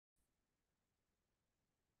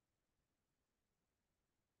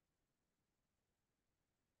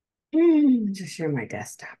Just share my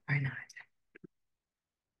desktop. Why not?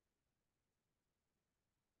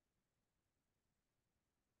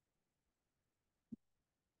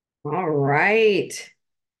 All right.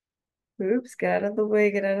 Oops, get out of the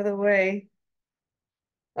way, get out of the way.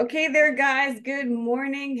 Okay there, guys. Good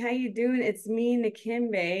morning. How you doing? It's me,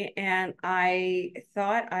 Nikimbe, and I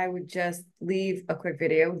thought I would just leave a quick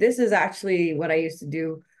video. This is actually what I used to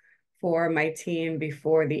do for my team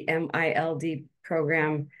before the MILD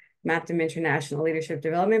program, Matham International Leadership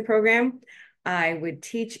Development Program. I would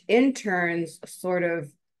teach interns sort of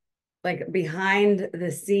like behind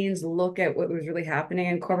the scenes look at what was really happening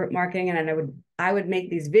in corporate marketing, and I would make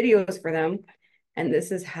these videos for them, and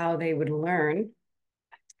this is how they would learn.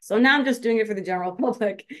 So now I'm just doing it for the general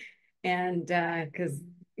public, and because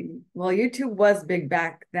well, YouTube was big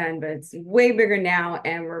back then, but it's way bigger now,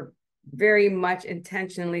 and we're very much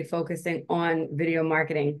intentionally focusing on video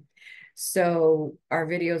marketing. So our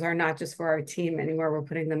videos are not just for our team anymore. We're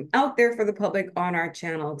putting them out there for the public on our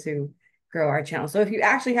channel to grow our channel. So if you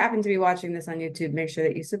actually happen to be watching this on YouTube, make sure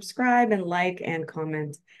that you subscribe and like and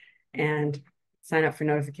comment and sign up for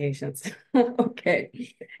notifications.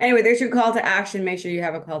 Okay. Anyway, there's your call to action. Make sure you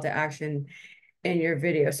have a call to action in your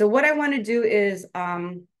video. So what I want to do is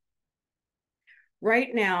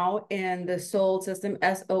right now in the SOLD system,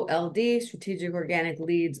 SOLD, Strategic Organic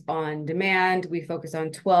Leads on Demand, we focus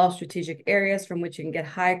on 12 strategic areas from which you can get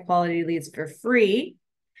high quality leads for free,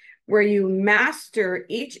 where you master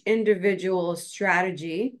each individual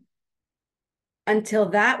strategy until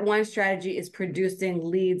that one strategy is producing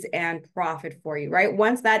leads and profit for you, right?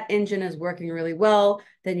 Once that engine is working really well,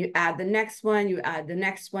 then you add the next one, you add the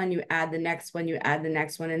next one, you add the next one, you add the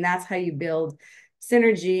next one. And that's how you build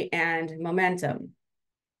synergy and momentum.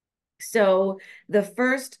 So the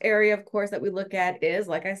first area, of course, that we look at is,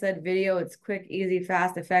 like I said, video. It's quick, easy,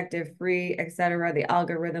 fast, effective, free, etc. The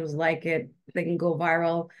algorithms like it. They can go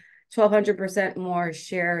viral 1,200% more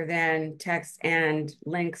share than text and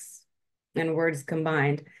links and words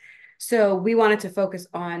combined. So we wanted to focus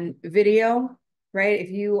on video, right? If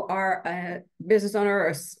you are a business owner,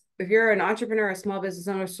 or if you're an entrepreneur, a small business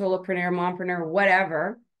owner, solopreneur, mompreneur,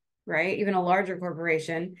 whatever, right? Even a larger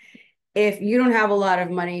corporation, if you don't have a lot of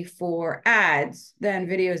money for ads, then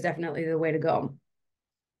video is definitely the way to go.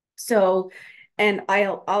 So, and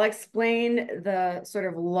I'll explain the sort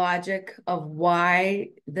of logic of why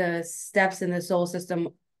the steps in the SOL system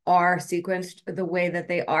are sequenced the way that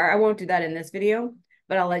they are. I won't do that in this video,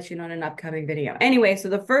 but I'll let you know in an upcoming video. Anyway, so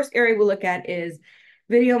the first area we look at is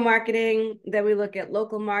video marketing, then we look at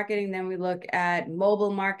local marketing, then we look at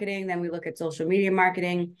mobile marketing, then we look at social media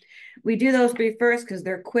marketing. We do those three first because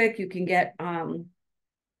they're quick. You can get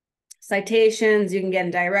citations, you can get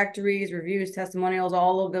in directories, reviews, testimonials,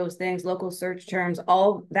 all of those things, local search terms,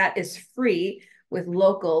 all that is free with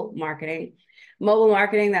local marketing. Mobile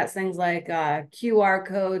marketing, that's things like QR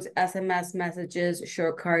codes, SMS messages,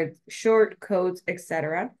 short codes,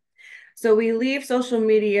 etc. So we leave social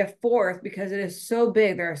media fourth because it is so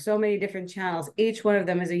big. There are so many different channels. Each one of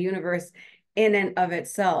them is a universe in and of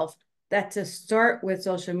itself, that to start with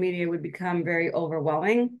social media would become very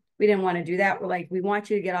overwhelming. We didn't want to do that. We're like, we want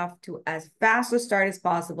you to get off to as fast a start as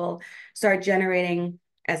possible, start generating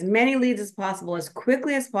as many leads as possible, as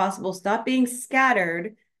quickly as possible, stop being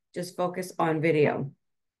scattered, just focus on video.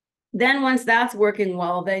 Then once that's working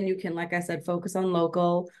well, then you can, like I said, focus on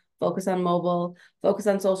local, focus on mobile, focus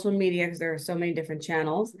on social media, because there are so many different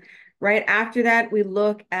channels. Right after that, we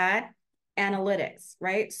look at analytics,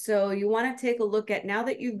 right? So you want to take a look at, now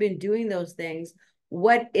that you've been doing those things,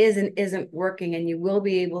 what is and isn't working, and you will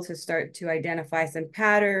be able to start to identify some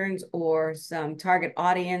patterns or some target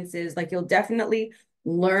audiences. Like, you'll definitely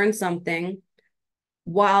learn something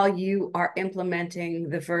while you are implementing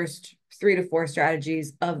the first 3 to 4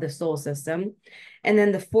 strategies of the SOL system. And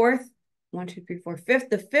then the fifth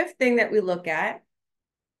thing that we look at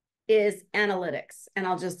is analytics. And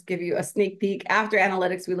I'll just give you a sneak peek. After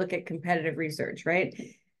analytics, we look at competitive research, right?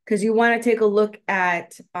 Because you want to take a look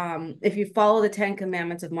at, if you follow the 10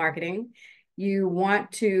 commandments of marketing, you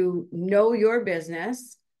want to know your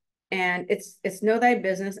business. And it's know thy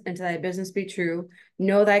business until thy business be true.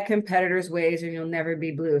 Know thy competitors' ways, and you'll never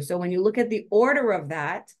be blue. So when you look at the order of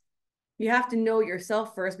that, you have to know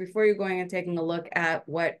yourself first before you're going and taking a look at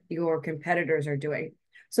what your competitors are doing.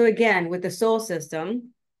 So again, with the SOL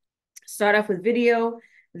system, start off with video,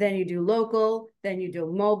 then you do local, then you do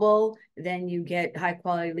mobile, then you get high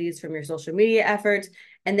quality leads from your social media efforts,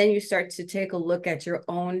 and then you start to take a look at your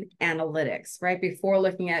own analytics, right? Before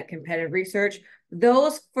looking at competitive research,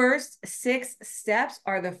 Those first 6 steps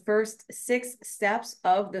are the first 6 steps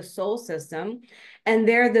of the soul system, and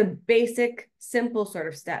they're the basic, simple sort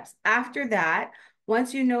of steps. After that,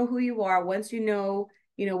 once you know who you are, once you know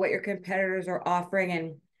what your competitors are offering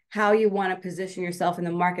and how you want to position yourself in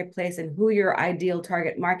the marketplace and who your ideal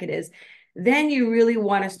target market is, then you really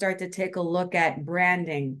want to start to take a look at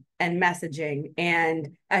branding and messaging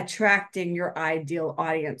and attracting your ideal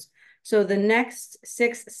audience. So the next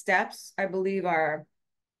 6 steps, I believe, are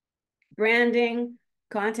branding,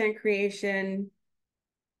 content creation,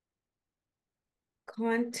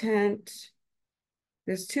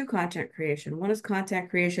 there's 2 content creation. One is content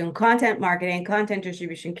creation, content marketing, content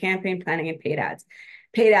distribution, campaign planning, and paid ads.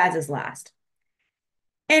 Paid ads is last.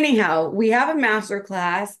 Anyhow, we have a master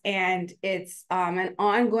class, and it's an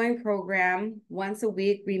ongoing program. Once a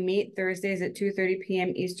week, we meet Thursdays at 2:30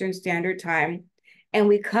 p.m. Eastern Standard Time, and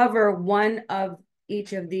we cover one of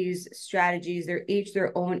each of these strategies. They're each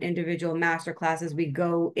their own individual master classes. We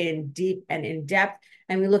go in deep and in depth,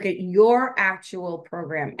 and we look at your actual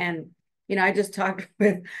program. And, I just talked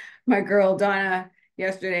with my girl, Donna,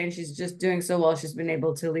 yesterday, and she's just doing so well. She's been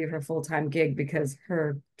able to leave her full-time gig because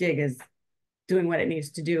her gig is doing what it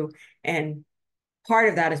needs to do. And part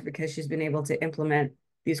of that is because she's been able to implement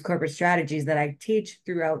these corporate strategies that I teach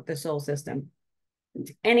throughout the soul system.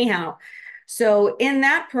 Anyhow, so in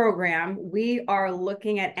that program, we are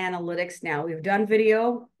looking at analytics now. We've done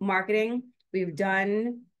video marketing, we've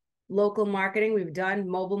done local marketing, we've done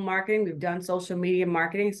mobile marketing, we've done social media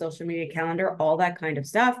marketing, social media calendar, all that kind of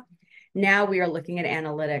stuff. Now we are looking at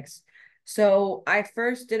analytics. So I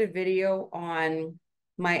first did a video on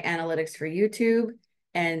my analytics for YouTube,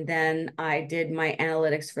 and then I did my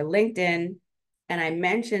analytics for LinkedIn. And I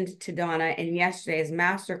mentioned to Donna in yesterday's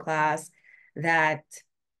masterclass that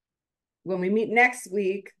when we meet next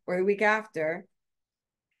week or the week after,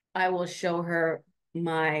 I will show her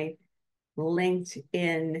my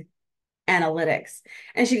LinkedIn analytics.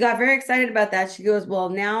 And she got very excited about that. She goes, well,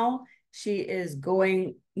 now she is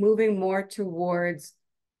moving more towards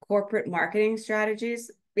corporate marketing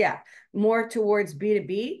strategies. Yeah, more towards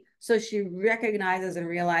B2B. So she recognizes and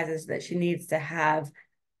realizes that she needs to have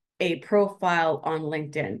a profile on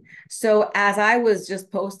LinkedIn. So as I was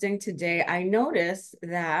just posting today, I noticed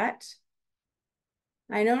that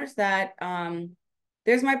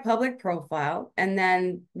there's my public profile, and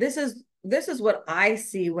then this is what I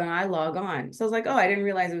see when I log on. So I was like, oh, I didn't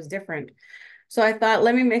realize it was different. So I thought,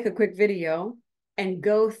 let me make a quick video and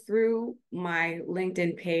go through my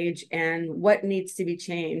LinkedIn page and what needs to be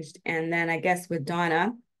changed. And then I guess with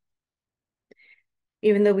Donna,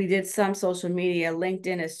 even though we did some social media,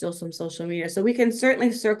 LinkedIn is still some social media. So we can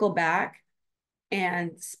certainly circle back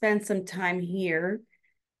and spend some time here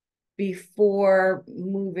before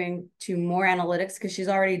moving to more analytics, because she's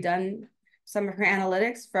already done some of her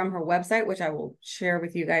analytics from her website, which I will share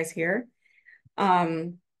with you guys here.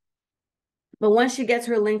 But once she gets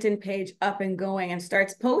her LinkedIn page up and going and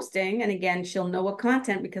starts posting, and again, she'll know what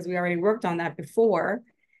content because we already worked on that before,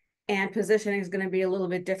 and positioning is going to be a little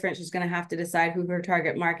bit different. She's going to have to decide who her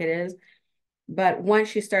target market is. But once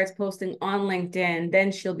she starts posting on LinkedIn,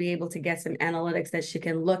 then she'll be able to get some analytics that she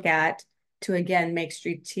can look at to, again, make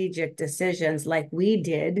strategic decisions like we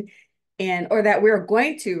did, or that we're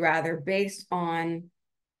going to, rather, based on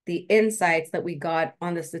the insights that we got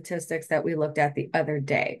on the statistics that we looked at the other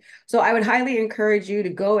day. So I would highly encourage you to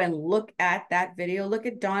go and look at that video, look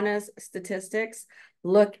at Donna's statistics,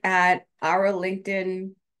 look at our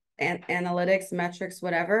LinkedIn and analytics, metrics,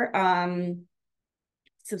 whatever.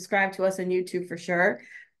 Subscribe to us on YouTube for sure.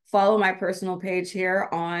 Follow my personal page here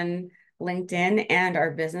on LinkedIn and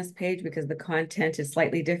our business page because the content is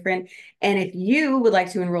slightly different. And if you would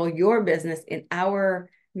like to enroll your business in our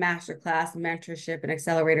masterclass mentorship and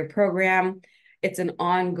accelerator program, it's an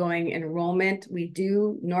ongoing enrollment. We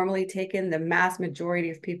do normally take in the mass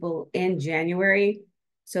majority of people in January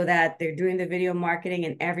so that they're doing the video marketing,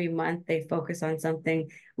 and every month they focus on something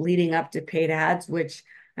leading up to paid ads, which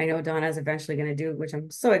I know Donna is eventually going to do, which I'm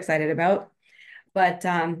so excited about. But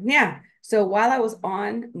yeah, so while I was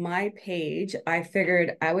on my page, I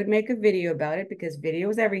figured I would make a video about it because video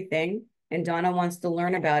is everything. And Donna wants to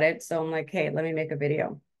learn about it. So I'm like, hey, let me make a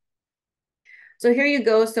video. So here you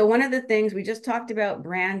go. So one of the things we just talked about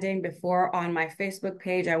branding before on my Facebook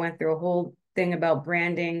page, I went through a whole thing about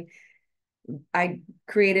branding. I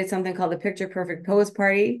created something called the Picture Perfect Pose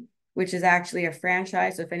Party, which is actually a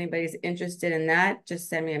franchise. So if anybody's interested in that, just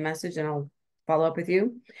send me a message and I'll follow up with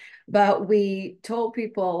you. But we told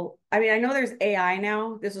people, I mean, I know there's AI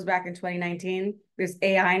now. This was back in 2019. There's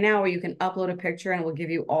AI now where you can upload a picture and it will give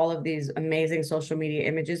you all of these amazing social media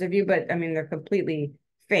images of you. But I mean, they're completely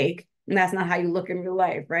fake. And that's not how you look in real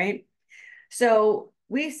life, right? So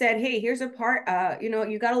we said, hey, here's a part,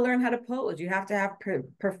 you got to learn how to pose. You have to have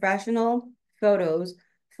professional photos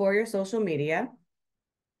for your social media.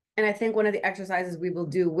 And I think one of the exercises we will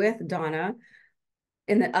do with Donna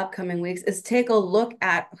in the upcoming weeks is take a look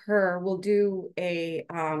at her. We'll do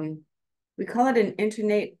we call it an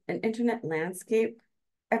internet landscape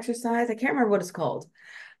exercise. I can't remember what it's called.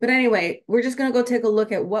 But anyway, we're just going to go take a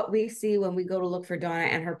look at what we see when we go to look for Donna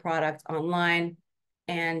and her product online.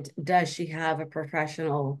 And does she have a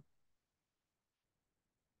professional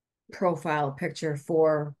profile picture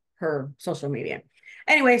for her social media?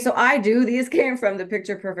 Anyway, so these came from the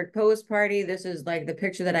Picture Perfect Pose Party. This is like the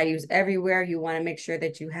picture that I use everywhere. You want to make sure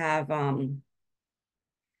that you have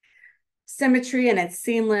symmetry and it's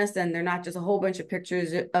seamless and they're not just a whole bunch of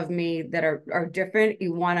pictures of me that are different.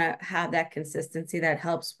 You want to have that consistency that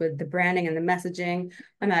helps with the branding and the messaging.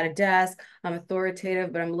 I'm at a desk, I'm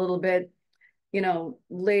authoritative, but I'm a little bit,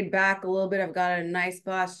 laid back a little bit. I've got a nice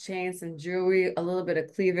boss chain, some jewelry, a little bit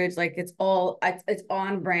of cleavage. Like it's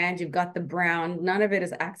on brand. You've got the brown. None of it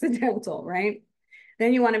is accidental, right?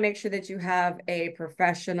 Then you want to make sure that you have a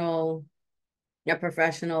professional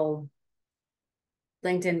LinkedIn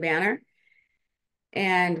banner.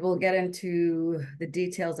 And we'll get into the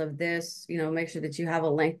details of this, make sure that you have a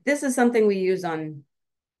link. This is something we use on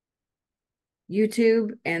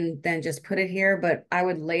YouTube and then just put it here, but I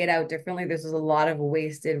would lay it out differently. This is a lot of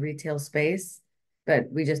wasted retail space, but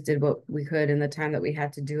we just did what we could in the time that we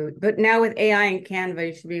had to do it. But now with AI and Canva,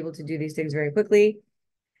 you should be able to do these things very quickly.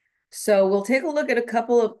 So we'll take a look at a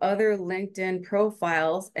couple of other LinkedIn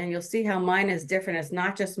profiles and you'll see how mine is different. It's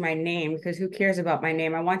not just my name, because who cares about my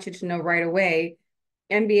name? I want you to know right away,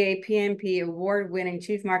 MBA, PMP, award-winning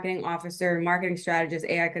chief marketing officer, marketing strategist,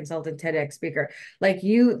 AI consultant, TEDx speaker. Like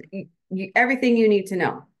everything you need to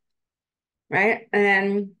know, right? And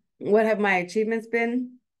then what have my achievements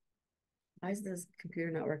been? Why is this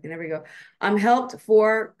computer not working? There we go. Helped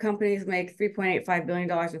 4 companies make $3.85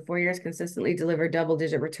 billion in 4 years, consistently deliver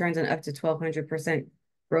double-digit returns and up to 1,200%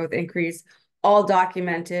 growth increase, all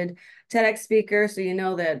documented. TEDx speaker, so you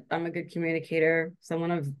know that I'm a good communicator,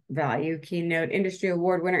 someone of value, keynote, industry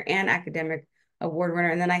award winner, and academic award winner.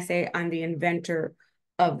 And then I say I'm the inventor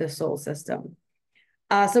of the soul system.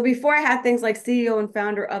 So before I had things like CEO and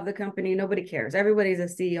founder of the company, nobody cares. Everybody's a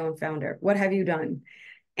CEO and founder. What have you done?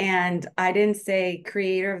 And I didn't say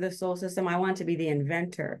creator of the soul system. I want to be the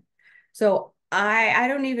inventor. So I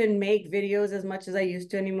don't even make videos as much as I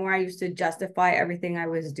used to anymore. I used to justify everything I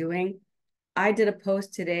was doing. I did a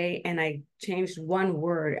post today and I changed one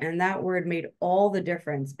word and that word made all the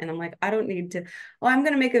difference. And I'm like, I don't need to, I'm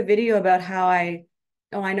going to make a video about how I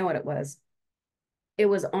know what it was. It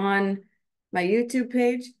was on my YouTube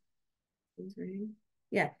page.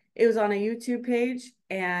 Yeah, it was on a YouTube page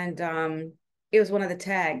and it was one of the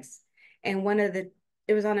tags and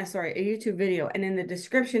it was on a YouTube video, and in the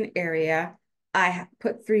description area I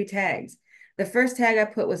put 3 tags. The first tag I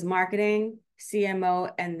put was marketing,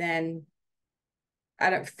 CMO, and then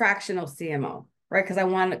fractional CMO, right? Because I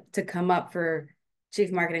wanted to come up for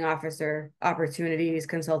chief marketing officer opportunities,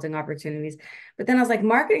 consulting opportunities. But then I was like,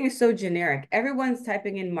 marketing is so generic. Everyone's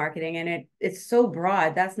typing in marketing and it's so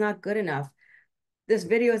broad. That's not good enough. This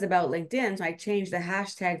video is about LinkedIn, so I changed the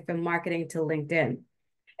hashtag from marketing to LinkedIn.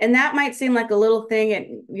 And that might seem like a little thing,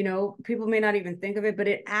 and people may not even think of it, but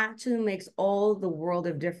it actually makes all the world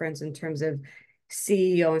of difference in terms of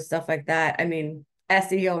CEO and stuff like that. I mean,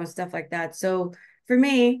 SEO and stuff like that. So for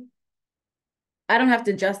me, I don't have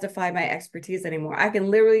to justify my expertise anymore. I can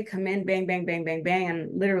literally come in, bang, bang, bang, bang, bang,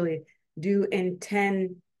 and literally do in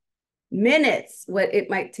 10 minutes what it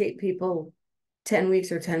might take people 10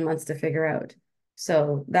 weeks or 10 months to figure out.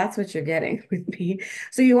 So that's what you're getting with me.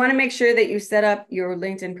 So you want to make sure that you set up your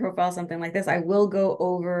LinkedIn profile, something like this. I will go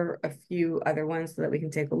over a few other ones so that we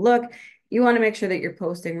can take a look. You want to make sure that you're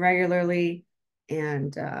posting regularly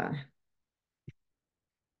and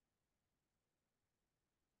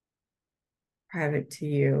private to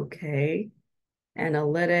you, okay?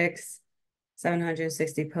 Analytics,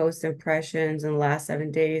 760 post impressions in the last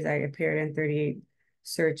 7 days. I appeared in 38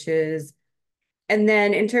 searches. And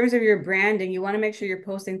then in terms of your branding, you want to make sure you're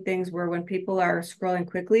posting things where when people are scrolling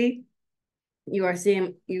quickly, you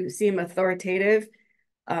seem authoritative,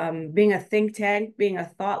 being a think tank, being a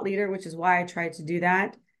thought leader, which is why I tried to do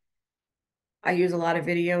that. I use a lot of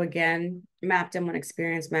video, again, mapped in when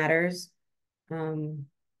experience matters. The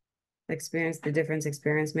difference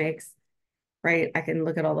experience makes, right? I can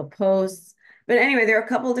look at all the posts. But anyway, there are a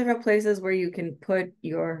couple of different places where you can put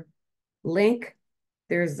your link.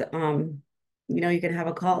 There's, you can have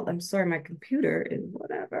a call. I'm sorry, my computer is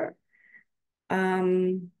whatever.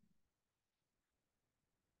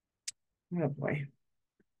 Oh boy.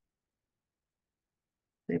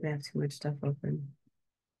 Maybe I have too much stuff open.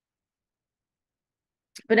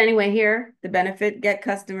 But anyway, here, the benefit, get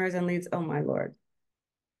customers and leads. Oh my Lord.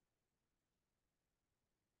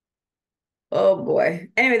 Oh boy.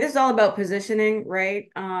 Anyway, this is all about positioning, right?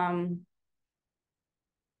 I'm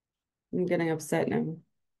getting upset now.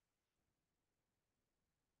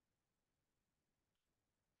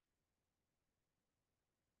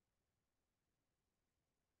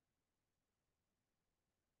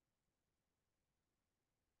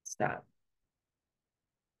 Stop.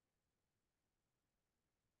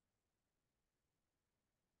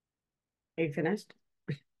 Are you finished?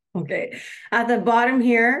 Okay. At the bottom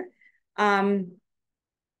here, um,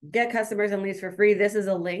 get customers and leads for free. This is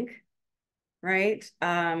a link, right?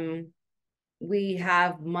 We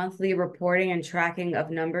have monthly reporting and tracking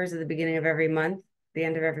of numbers at the beginning of every month, the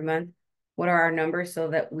end of every month. What are our numbers so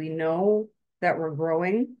that we know that we're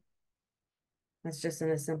growing? That's just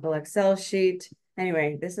in a simple Excel sheet.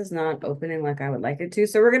 Anyway, this is not opening like I would like it to.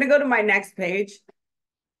 So we're going to go to my next page.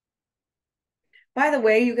 By the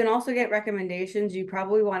way, you can also get recommendations. You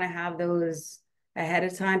probably want to have those ahead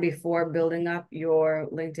of time before building up your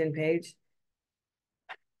LinkedIn page.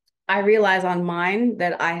 I realize on mine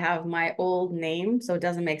that I have my old name, so it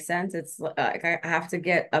doesn't make sense. It's like I have to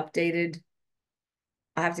get updated.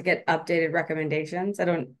 I have to get updated recommendations. I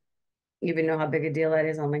don't even know how big a deal that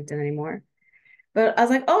is on LinkedIn anymore. But I was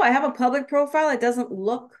like, oh, I have a public profile. It doesn't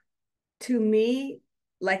look to me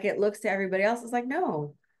like it looks to everybody else. It's like,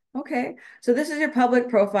 no. Okay. So this is your public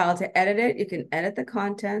profile. To edit it, you can edit the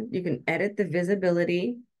content, you can edit the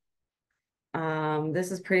visibility.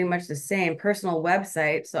 This is pretty much the same personal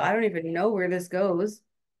website. So I don't even know where this goes.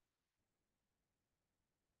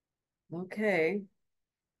 Okay.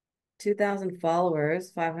 2,000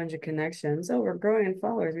 followers, 500 connections. Oh, we're growing in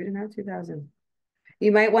followers. We didn't have 2,000.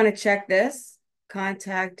 You might want to check this.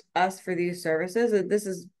 Contact us for these services. This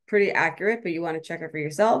is pretty accurate, but you want to check it for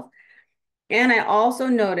yourself. And I also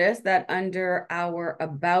noticed that under our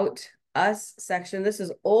About Us section, this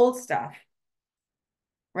is old stuff.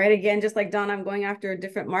 Right? Again, just like Donna, I'm going after a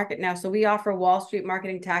different market now. So we offer Wall Street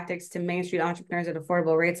marketing tactics to Main Street entrepreneurs at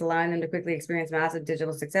affordable rates, allowing them to quickly experience massive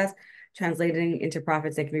digital success, translating into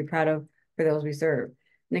profits they can be proud of for those we serve.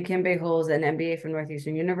 Nakimbe holds an MBA from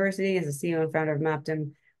Northeastern University, is the CEO and founder of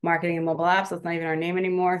Maptum Marketing and Mobile Apps. That's not even our name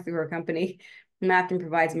anymore, through her company. Maptum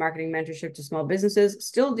provides marketing mentorship to small businesses.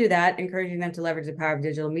 Still do that, encouraging them to leverage the power of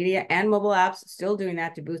digital media and mobile apps. Still doing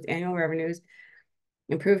that to boost annual revenues,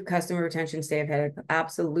 improve customer retention, stay ahead.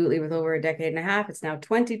 Absolutely. With over a decade and a half, it's now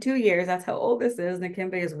 22 years. That's how old this is.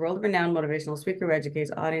 Nakimbe is a world-renowned motivational speaker who educates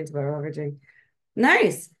audience about leveraging.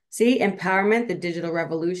 Nice. See, empowerment, the digital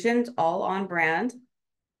revolution, all on brand.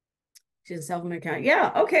 She's a self-made account.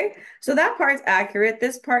 Yeah, okay. So that part's accurate.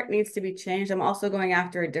 This part needs to be changed. I'm also going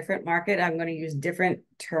after a different market. I'm going to use different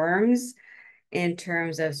terms in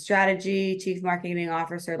terms of strategy, chief marketing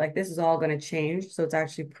officer. Like this is all going to change. So it's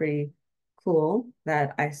actually pretty cool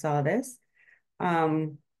that I saw this.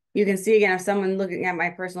 You can see again, if someone looking at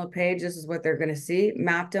my personal page, this is what they're going to see.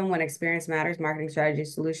 Maptum, when experience matters, marketing strategy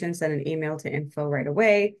solutions, send an email to info right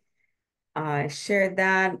away. I shared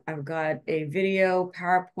that. I've got a video,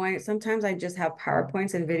 PowerPoint. Sometimes I just have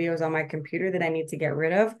PowerPoints and videos on my computer that I need to get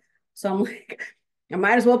rid of. So I'm like, I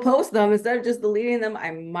might as well post them. Instead of just deleting them,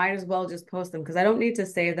 I might as well just post them because I don't need to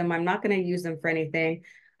save them. I'm not going to use them for anything.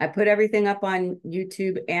 I put everything up on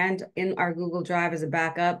YouTube and in our Google Drive as a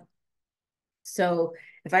backup. So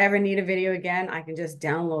if I ever need a video again, I can just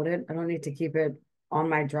download it. I don't need to keep it on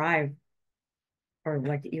my drive or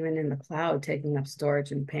like even in the cloud, taking up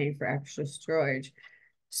storage and paying for extra storage.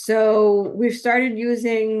 So we've started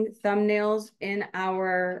using thumbnails in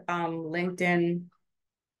our LinkedIn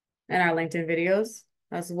videos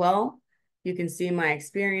as well. You can see my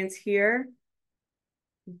experience here.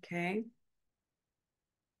 Okay.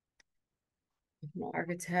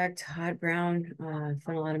 Architect, Todd Brown,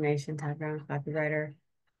 funnel automation, Todd Brown, copywriter,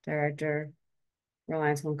 director,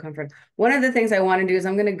 Reliance Home Comfort. One of the things I want to do is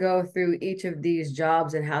I'm going to go through each of these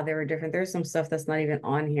jobs and how they were different. There's some stuff that's not even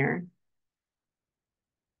on here.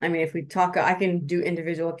 I mean, if we talk, I can do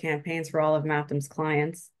individual campaigns for all of Maptum's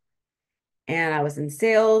clients. And I was in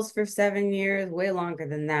sales for 7 years, way longer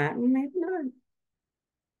than that. Maybe not.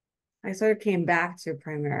 I sort of came back to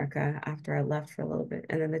Primerica after I left for a little bit.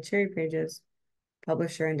 And then the Cherry Pages,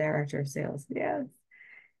 publisher and director of sales. Yes.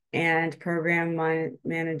 And program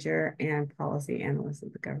manager and policy analyst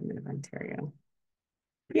at the Government of Ontario.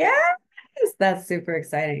 Yes, that's super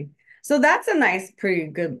exciting. So that's a nice, pretty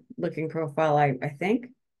good looking profile, I think.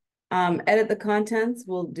 Edit the contents.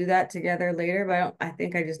 We'll do that together later, but I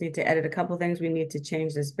think I just need to edit a couple things. We need to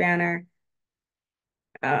change this banner.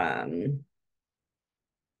 And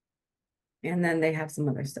then they have some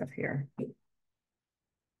other stuff here.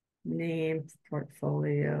 Name,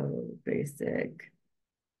 portfolio, basic,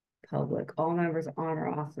 public. All members on or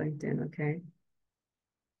off LinkedIn, okay.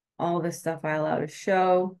 All this stuff I allow to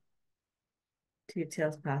show.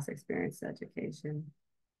 Details, past experience, education,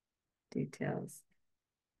 details.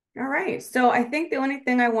 All right, so I think the only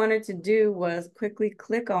thing I wanted to do was quickly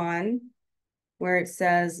click on where it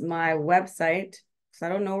says my website, because I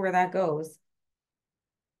don't know where that goes.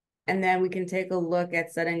 And then we can take a look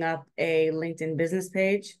at setting up a LinkedIn business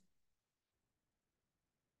page.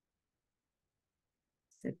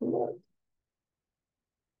 Let's take a look.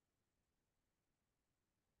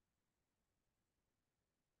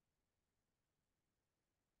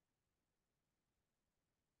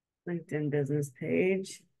 LinkedIn business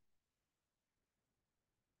page.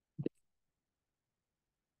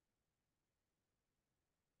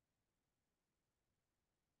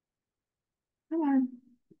 Come on.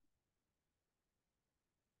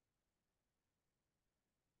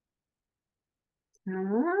 Come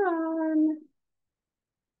on.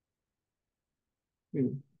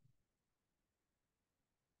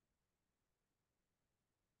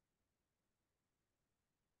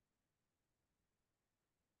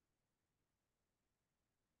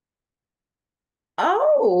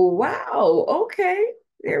 Oh, wow. Okay.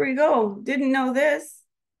 There we go. Didn't know this.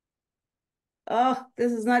 Oh,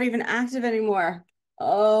 this is not even active anymore.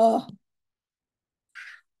 Oh,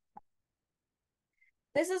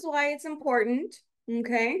 this is why it's important,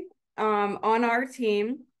 okay, on our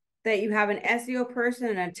team that you have an SEO person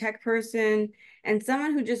and a tech person and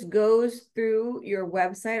someone who just goes through your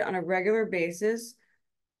website on a regular basis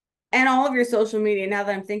and all of your social media, now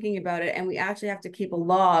that I'm thinking about it, and we actually have to keep a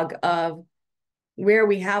log of where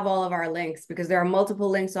we have all of our links, because there are multiple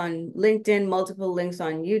links on LinkedIn, multiple links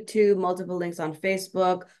on YouTube, multiple links on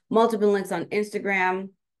Facebook, multiple links on Instagram.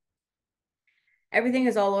 Everything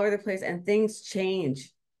is all over the place and things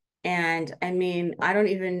change. And I mean, I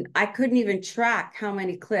couldn't even track how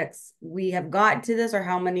many clicks we have got to this or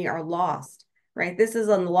how many are lost, right? This is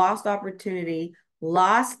a lost opportunity,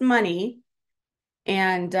 lost money.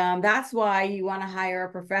 And that's why you want to hire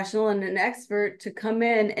a professional and an expert to come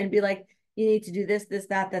in and be like, you need to do this, this,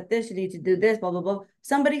 that, this, you need to do this, blah, blah, blah.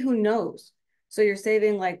 Somebody who knows. So you're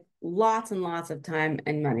saving like lots and lots of time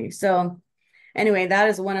and money. So anyway, that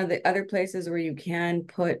is one of the other places where you can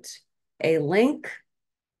put a link.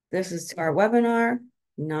 This is to our webinar,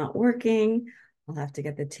 not working. I'll have to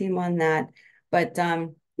get the team on that. But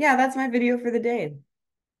yeah, that's my video for the day.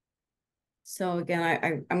 So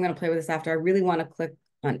again, I'm going to play with this after. I really want to click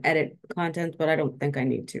on edit content, but I don't think I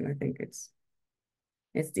need to. I think it's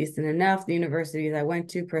decent enough. The universities I went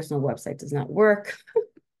to, personal website does not work.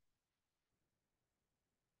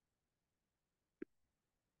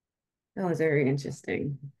 That was very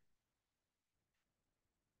interesting.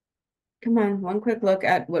 Come on, one quick look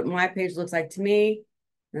at what my page looks like to me,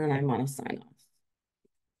 and then I want to sign off.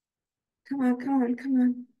 Come on, come on, come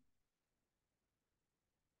on.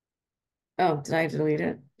 Oh, did I delete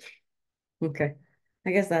it? Okay,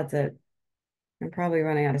 I guess that's it. I'm probably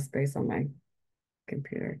running out of space on my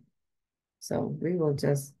computer. So we will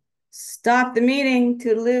just stop the meeting.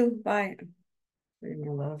 Toodaloo. Bye.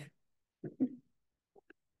 My love.